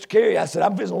told Sister Carrie, I said,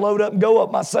 I'm fixing to load up and go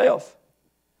up myself.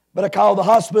 But I called the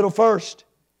hospital first.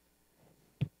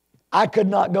 I could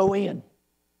not go in.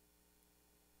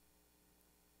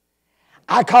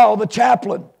 I called the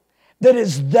chaplain that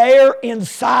is there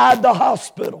inside the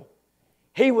hospital.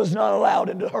 He was not allowed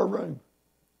into her room.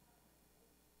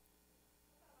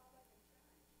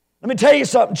 Let me tell you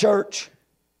something, church.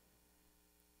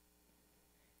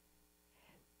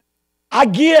 I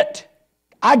get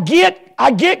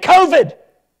COVID.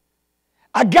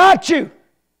 I got you.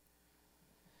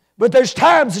 But there's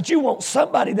times that you want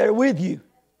somebody there with you.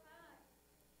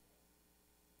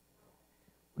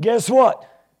 Guess what?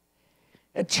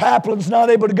 The chaplain's not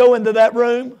able to go into that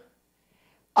room.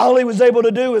 All he was able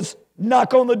to do is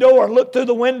knock on the door and look through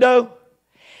the window.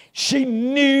 She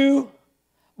knew,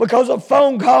 because of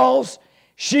phone calls,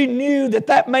 she knew that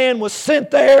that man was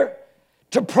sent there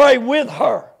to pray with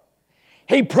her.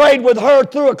 He prayed with her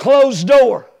through a closed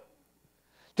door,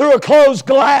 through a closed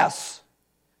glass.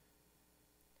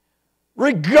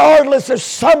 Regardless if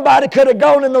somebody could have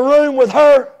gone in the room with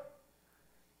her,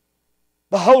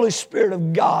 the Holy Spirit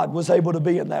of God was able to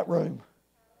be in that room.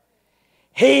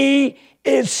 He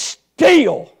is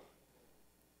still.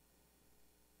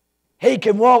 He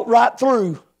can walk right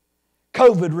through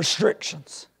COVID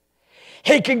restrictions.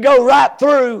 He can go right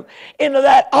through into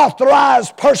that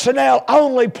authorized personnel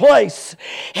only place.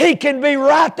 He can be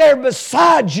right there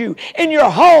beside you in your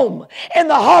home, in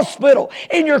the hospital,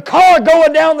 in your car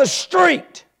going down the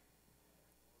street,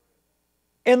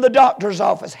 in the doctor's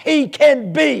office. He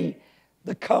can be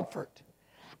the comfort.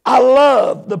 I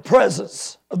love the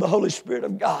presence of the Holy Spirit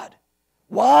of God.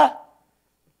 Why?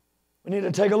 We need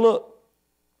to take a look.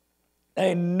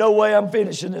 Ain't no way I'm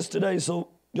finishing this today, so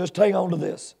just hang on to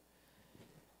this.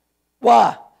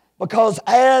 Why? Because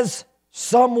as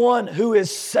someone who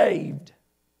is saved,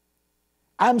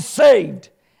 I'm saved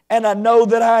and I know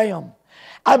that I am.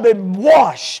 I've been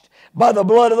washed by the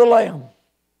blood of the Lamb.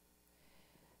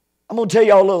 I'm going to tell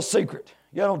y'all a little secret.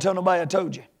 Y'all don't tell nobody I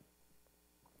told you.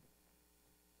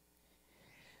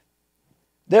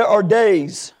 There are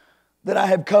days that I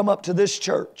have come up to this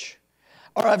church,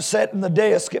 or I've sat in the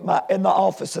desk in the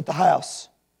office at the house.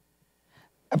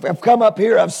 I've come up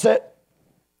here, I've sat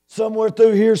somewhere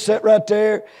through here, sat right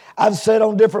there. I've sat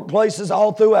on different places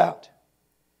all throughout.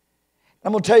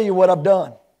 I'm going to tell you what I've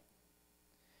done.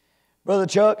 Brother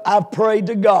Chuck, I've prayed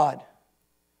to God.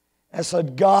 I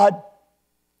said, God,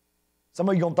 some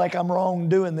of you are going to think I'm wrong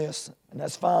doing this, and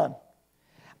that's fine.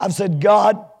 I've said,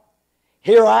 God,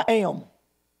 here I am.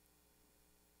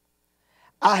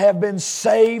 I have been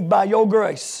saved by your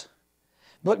grace.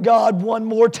 But God, one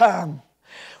more time,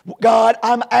 God,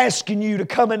 I'm asking you to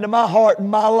come into my heart and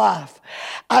my life.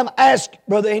 I'm asking,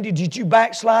 Brother Andy, did you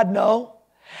backslide? No.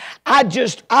 I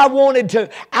wanted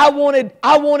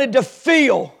to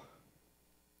feel.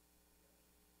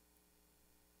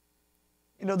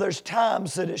 You know, there's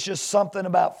times that it's just something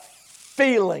about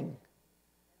feeling.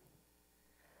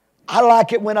 I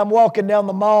like it when I'm walking down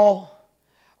the mall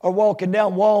or walking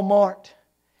down Walmart.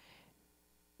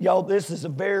 Y'all, this is a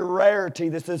very rarity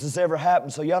that this has ever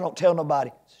happened, so y'all don't tell nobody.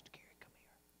 Sister Carrie, come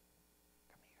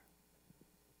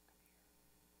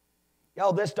here.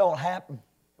 Y'all, this don't happen.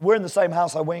 We're in the same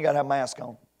house, so we ain't got to have a mask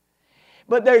on.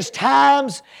 But there's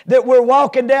times that we're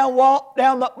walking down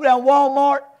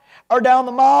Walmart or down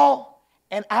the mall,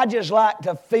 and I just like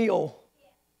to feel.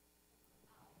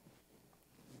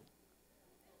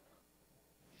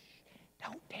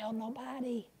 Don't tell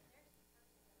nobody.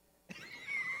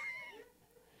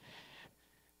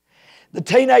 The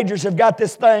teenagers have got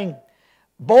this thing.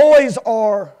 Boys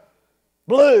are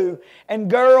blue and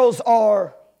girls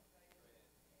are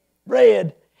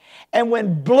red. And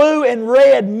when blue and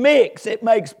red mix, it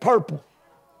makes purple.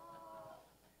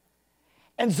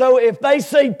 And so if they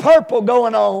see purple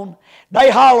going on,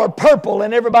 they holler purple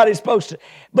and everybody's supposed to.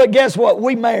 But guess what?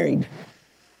 We married.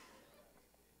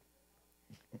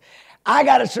 I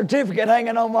got a certificate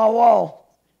hanging on my wall.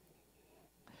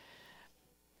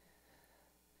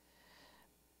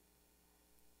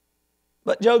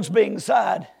 But jokes being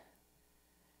aside,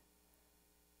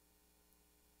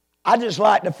 I just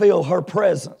like to feel her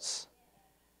presence.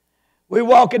 We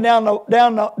walking down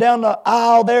the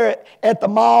aisle there at the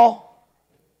mall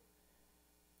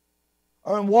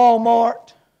or in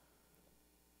Walmart.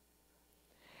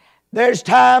 There's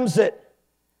times that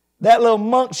little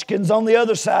munchkin's on the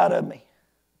other side of me.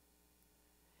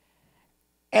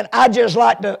 And I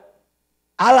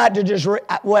like to just,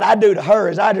 what I do to her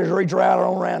is I just reach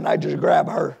around and I just grab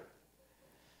her.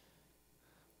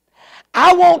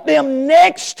 I want them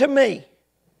next to me.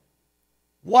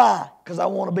 Why? Because I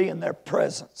want to be in their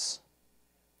presence.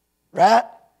 Right?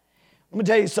 Let me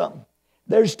tell you something.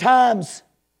 There's times,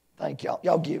 thank y'all.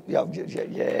 Y'all give,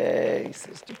 yay,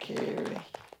 Sister Carrie.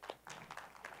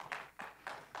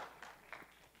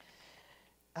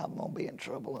 I'm going to be in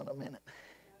trouble in a minute.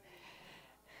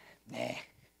 Nah.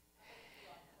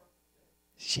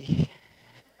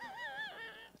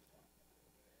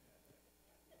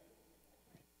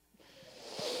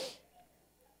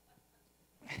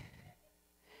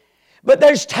 But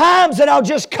there's times that I'll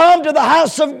just come to the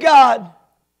house of God.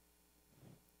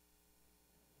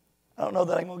 I don't know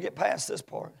that I'm going to get past this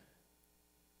part.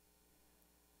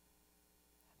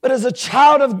 But as a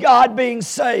child of God being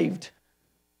saved,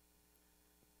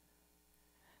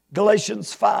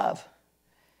 Galatians 5,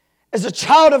 as a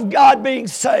child of God being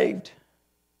saved,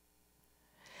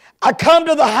 I come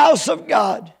to the house of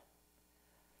God.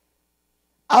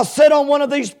 I'll sit on one of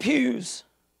these pews.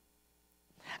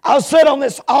 I'll sit on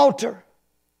this altar.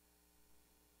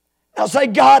 I'll say,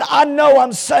 God, I know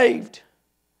I'm saved.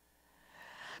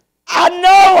 I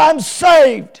know I'm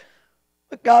saved.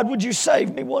 But God, would you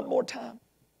save me one more time?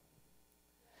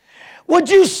 Would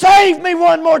you save me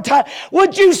one more time?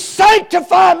 Would you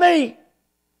sanctify me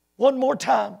one more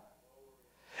time?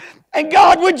 And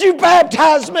God, would you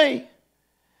baptize me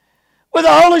with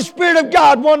the Holy Spirit of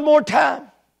God one more time?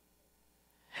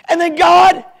 And then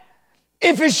God,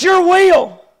 if it's your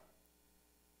will,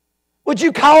 would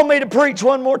you call me to preach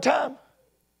one more time?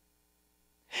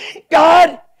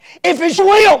 God, if it's your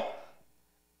will,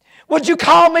 would you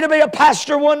call me to be a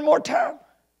pastor one more time?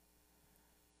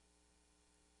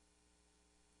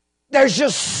 There's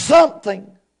just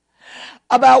something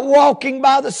about walking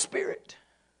by the Spirit.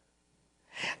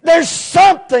 There's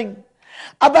something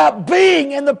about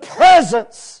being in the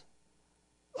presence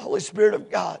of the Holy Spirit of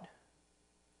God.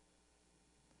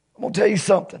 I'm going to tell you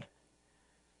something.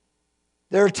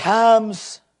 There are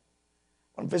times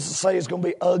when this is say it's going to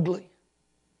be ugly.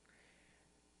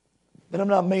 But I'm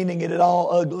not meaning it at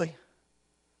all ugly.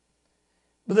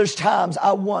 But there's times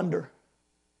I wonder,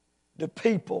 do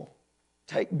people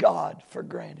take God for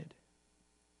granted?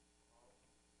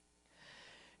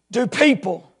 Do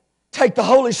people take the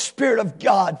Holy Spirit of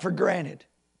God for granted?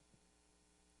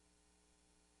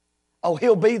 Oh,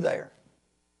 He'll be there.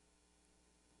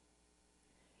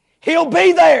 He'll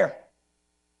be there.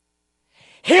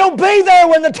 He'll be there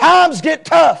when the times get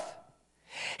tough.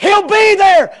 He'll be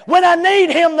there when I need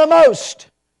Him the most.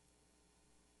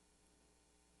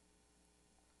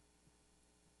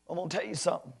 I'm going to tell you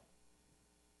something.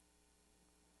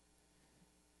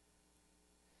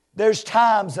 There's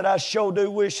times that I sure do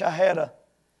wish I had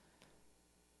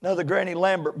another Granny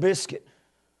Lambert biscuit.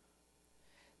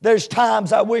 There's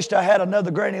times I wished I had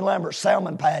another Granny Lambert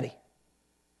salmon patty.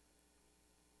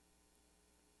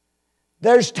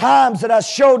 There's times that I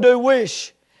sure do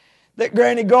wish that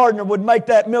Granny Gardner would make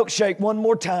that milkshake one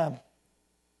more time.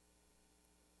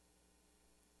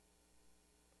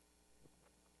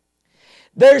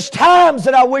 There's times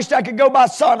that I wished I could go by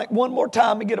Sonic one more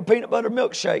time and get a peanut butter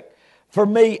milkshake for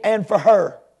me and for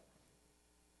her.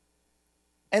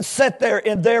 And sit there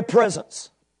in their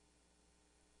presence.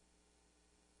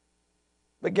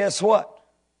 But guess what?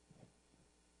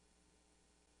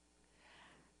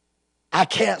 I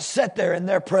can't sit there in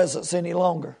their presence any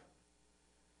longer.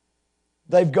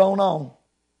 They've gone on.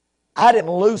 I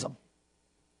didn't lose them.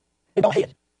 They don't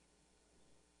hit.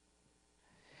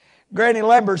 Granny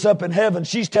Lambert's up in heaven.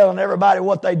 She's telling everybody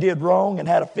what they did wrong and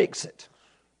how to fix it.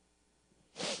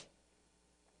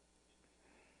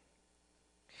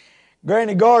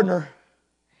 Granny Gardner,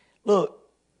 look,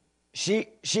 she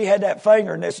had that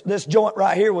finger, and this joint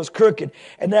right here was crooked,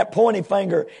 and that pointy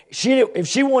finger, if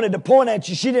she wanted to point at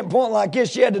you, she didn't point like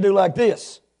this. She had to do like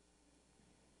this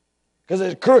because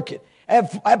it's crooked.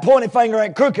 That pointy finger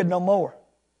ain't crooked no more.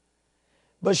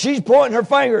 But she's pointing her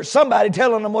finger at somebody,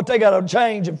 telling them what they got to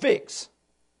change and fix.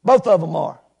 Both of them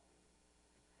are.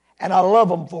 And I love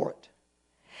them for it.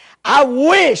 I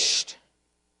wished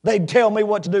they'd tell me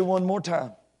what to do one more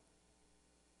time.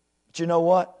 But you know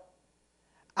what?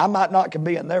 I might not can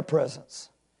be in their presence,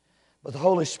 but the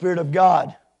Holy Spirit of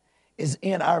God is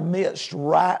in our midst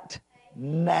right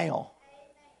now.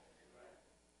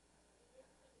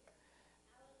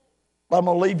 But I'm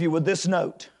going to leave you with this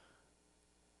note.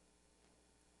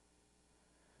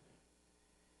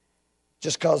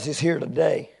 Just because He's here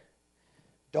today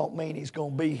don't mean He's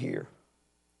going to be here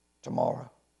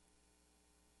tomorrow.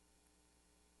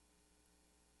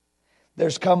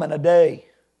 There's coming a day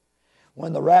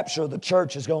when the rapture of the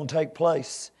church is going to take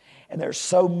place. And there's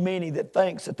so many that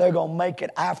thinks that they're going to make it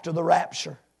after the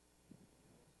rapture.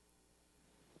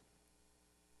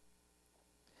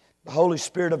 The Holy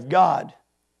Spirit of God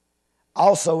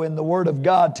also in the Word of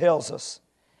God tells us,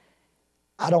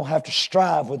 I don't have to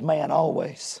strive with man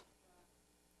always.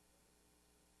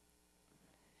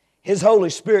 His Holy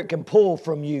Spirit can pull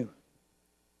from you.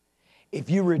 If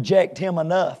you reject Him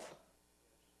enough,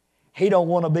 He don't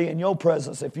want to be in your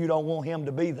presence if you don't want Him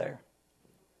to be there.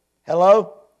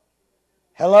 Hello?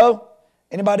 Hello?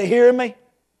 Anybody hearing me?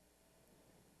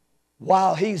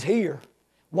 While He's here,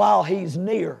 while He's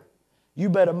near, you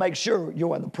better make sure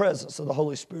you're in the presence of the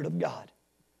Holy Spirit of God.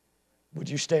 Would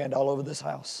you stand all over this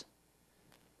house?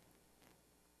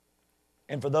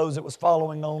 And for those that was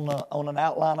following on an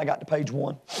outline, I got to page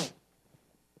 1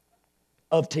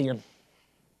 of 10.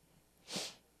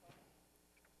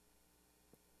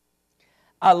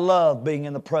 I love being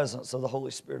in the presence of the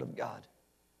Holy Spirit of God.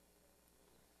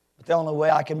 But the only way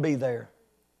I can be there,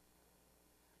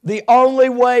 the only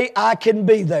way I can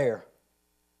be there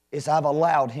is I've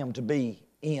allowed Him to be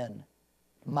in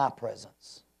my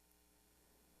presence.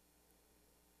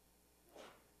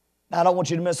 Now, I don't want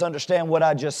you to misunderstand what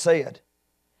I just said.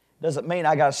 Doesn't mean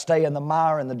I got to stay in the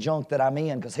mire and the junk that I'm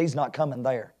in because He's not coming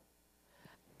there.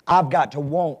 I've got to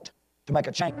want to make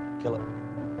a change. Kill it.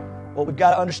 Well, we've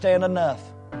got to understand enough.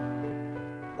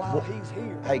 While He's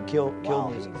here. Hey, kill music.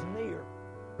 While He's near,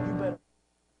 you better.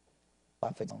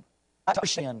 I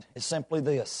understand is simply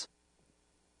this.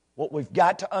 What we've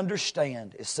got to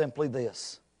understand is simply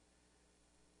this.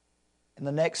 In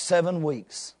the next 7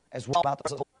 weeks, as we're about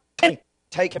to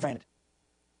take it for granted,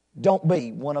 don't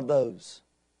be one of those.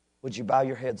 Would you bow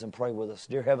your heads and pray with us?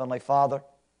 Dear Heavenly Father,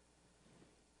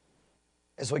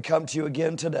 as we come to You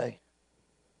again today,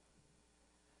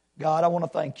 God, I want to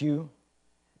thank You.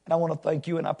 And I want to thank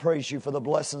You and I praise You for the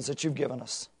blessings that You've given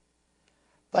us.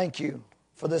 Thank You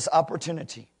for this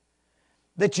opportunity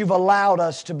that You've allowed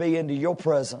us to be into Your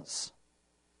presence.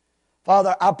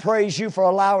 Father, I praise You for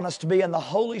allowing us to be in the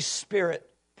Holy Spirit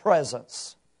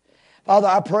presence. Father,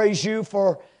 I praise You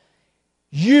for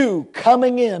You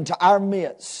coming into our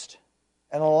midst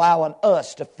and allowing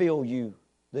us to feel You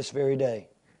this very day.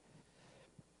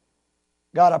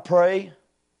 God, I pray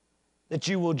that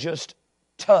You will just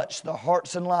touch the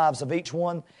hearts and lives of each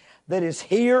one that is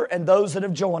here and those that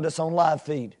have joined us on live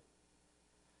feed.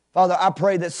 Father, I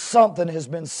pray that something has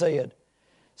been said,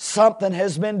 something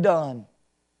has been done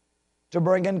to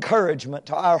bring encouragement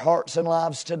to our hearts and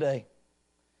lives today.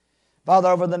 Father,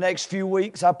 over the next few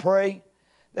weeks, I pray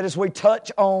that as we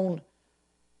touch on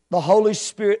the Holy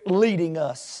Spirit leading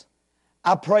us,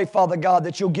 I pray, Father God,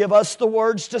 that You'll give us the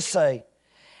words to say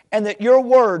and that Your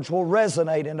words will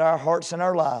resonate in our hearts and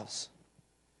our lives.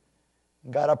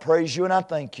 God, I praise You and I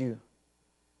thank You.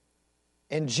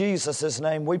 In Jesus'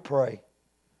 name we pray.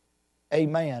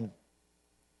 Amen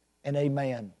and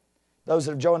amen. Those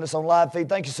that have joined us on live feed,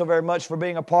 thank you so very much for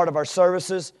being a part of our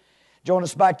services. Join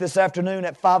us back this afternoon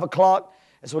at 5 o'clock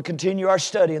as we continue our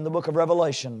study in the book of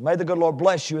Revelation. May the good Lord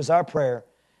bless you is our prayer.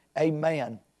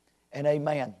 Amen and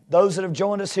amen. Those that have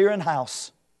joined us here in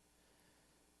house,